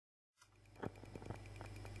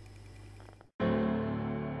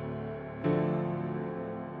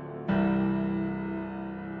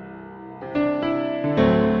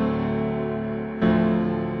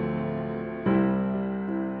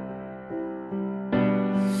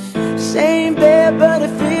Same bed, but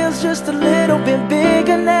it feels just a little bit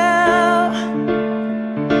bigger now.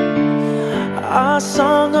 Our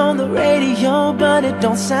song on the radio, but it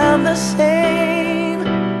don't sound the same.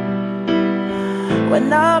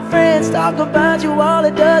 When our friends talk about you, all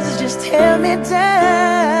it does is just tear me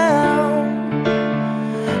down.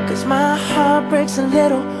 'Cause my heart breaks a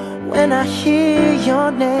little when I hear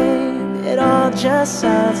your name. It all just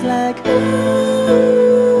sounds like ooh.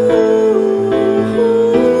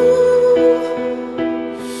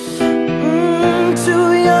 Too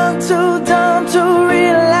young, too dumb to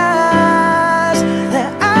realize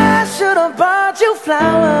that I should have bought you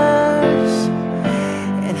flowers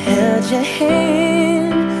and held your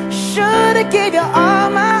hand. Should have gave you all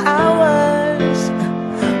my hours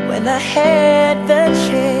when I had the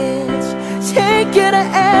chance. Take you to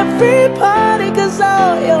every party, 'cause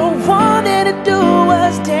all you wanted to do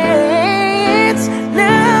was dance.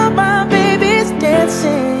 Now my baby's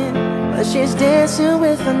dancing, but she's dancing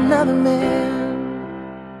with another man.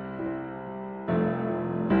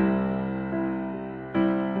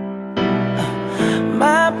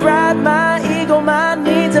 My pride, my ego, my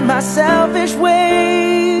needs, and my selfish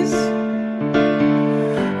ways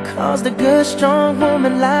caused a good, strong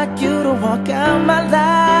woman like you to walk out my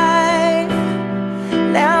life.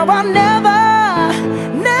 Now I'll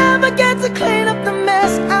never get to clean up the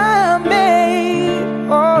mess I made.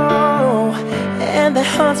 Oh, and that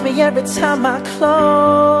haunts me every time I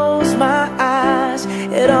close my eyes.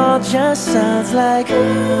 It all just sounds like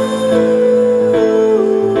ooh.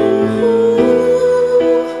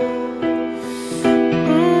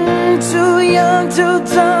 Too young, too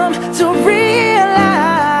dumb to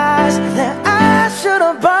realize that I should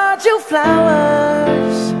have bought you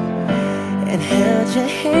flowers and held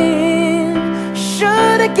your hand.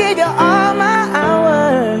 Should have gave you all my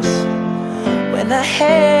hours when I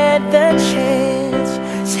had the chance.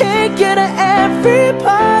 Take you to every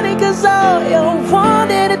party, 'cause all you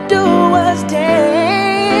wanted to do was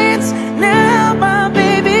dance. Now my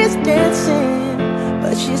baby's dancing,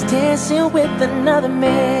 but she's dancing with another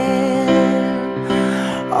man.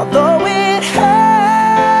 Although it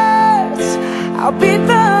hurts, I'll be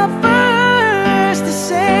the first to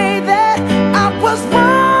say that I was wrong.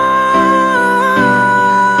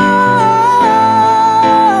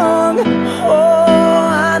 Oh,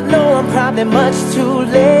 I know I'm probably much too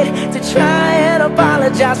late to try and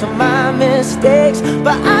apologize for my mistakes,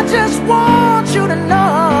 but I just want you to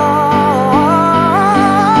know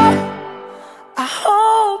I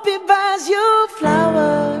hope he buys you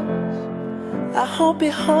flowers, I hope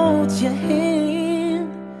he holds your hand,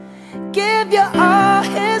 give you all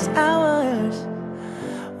his hours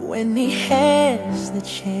when he has the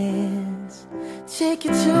chance. Take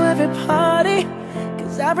you to every party,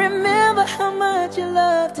 'cause I remember how much you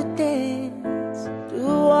love to dance. Do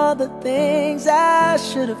all the things I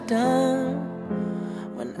should have done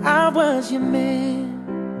when I was your man.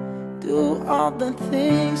 Do all the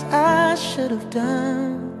things I should have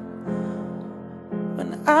done when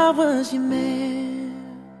I was your man.